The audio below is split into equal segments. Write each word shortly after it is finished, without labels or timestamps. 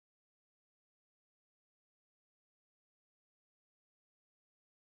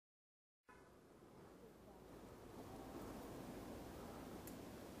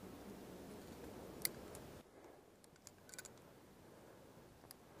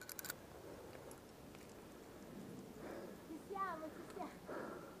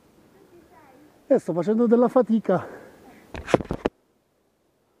Sto facendo della fatica.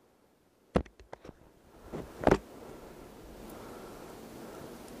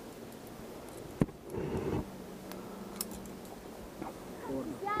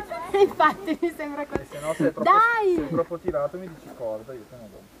 Infatti mi sembra così. Se no sei troppo tirato mi dici corda, io te ne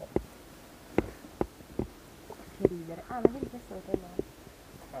do un po'. Che ridere. Ah, ma vedi questo lo prendo.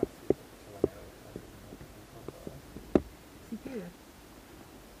 Ah sì, Sicuro?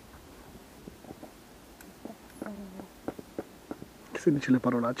 Se dici le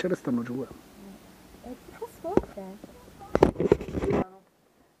parolacce restano giù. È tutto forte.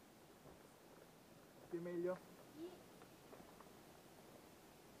 Che meglio?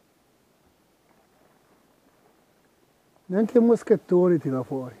 Neanche i moschettoni tira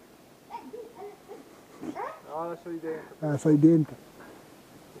fuori. No, lasciali dentro. Sai dentro.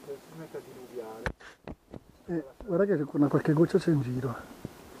 Si mette a diluviare. Guarda che una qualche goccia c'è in giro.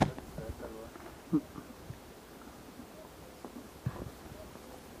 Aspetta allora.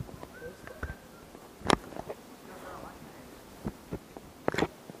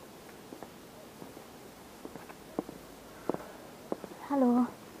 Allora.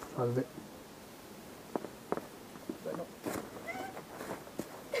 Salve. Bello.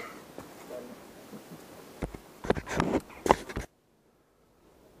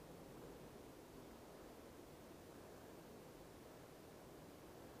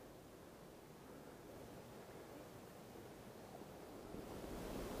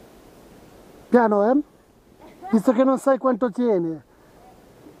 Piano, eh? Visto che non sai quanto tiene.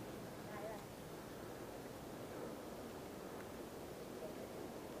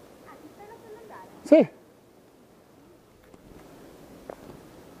 Sì.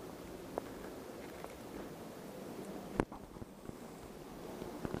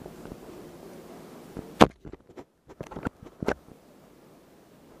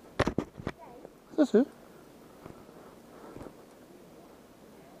 Sì, sì.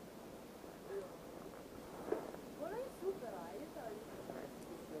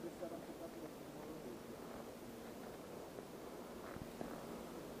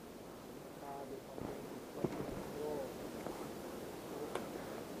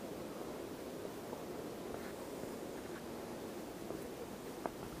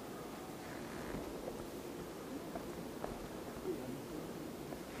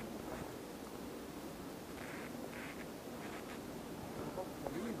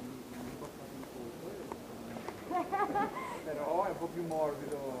 Però è un po' più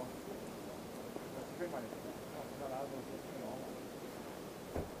morbido. Non si fa male. No, da là non si no.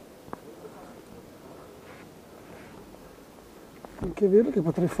 Anche è vero che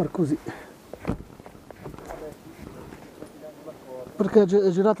potrei far così. Perché è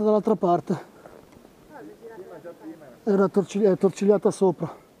girata dall'altra parte. Era torcigliata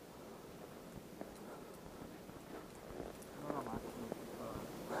sopra.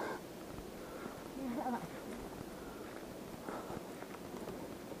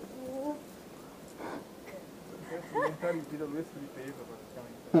 Diventa rigido, lui è su di peso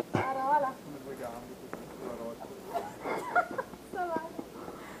praticamente. Sulle due gambe, così, sulla roccia.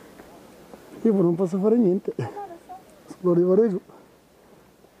 Io non posso fare niente. Solo arrivare giù.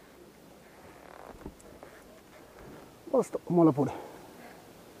 Basta, molla pure.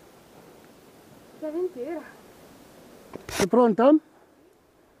 Che avventura. Sei pronta?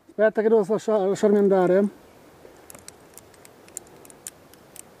 Aspetta che devo lasciarmi andare.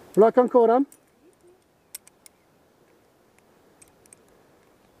 Blocca ancora?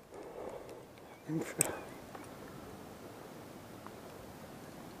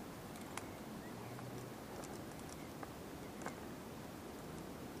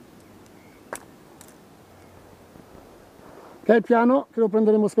 Ok, piano che devo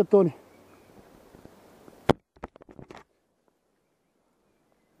prendere i moschettoni.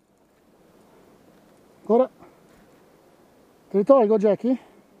 Ancora. Te li tolgo, Jackie?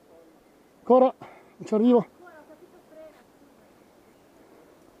 Ancora. Non ci arrivo.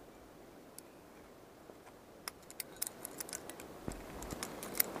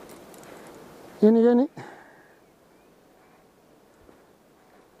 Vieni, vieni.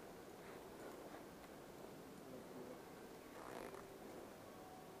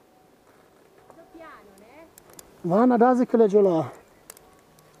 Vanno ad Asi che legge là.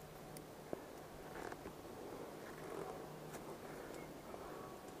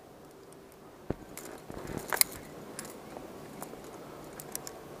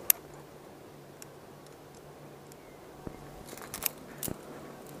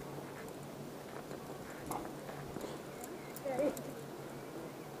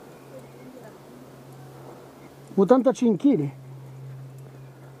 $85 kg.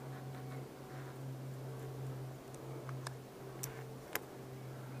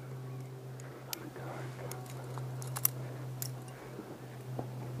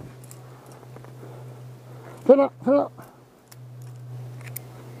 Frena, frena.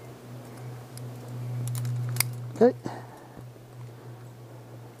 Ok.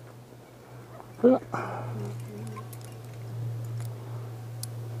 Frena.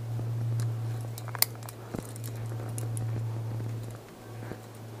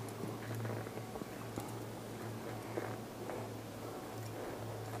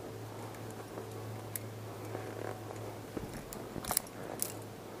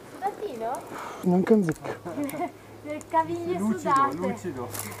 Sudatino? Non canzicca. Le caviglie Lucido, sudate. lucido.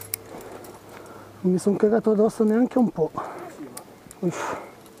 Non mi sono cagato addosso neanche un po'. Uff.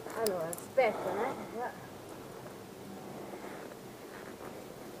 Allora, aspetta,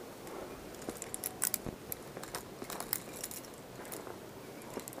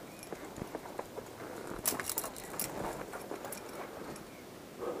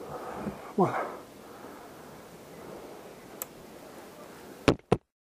 Buona.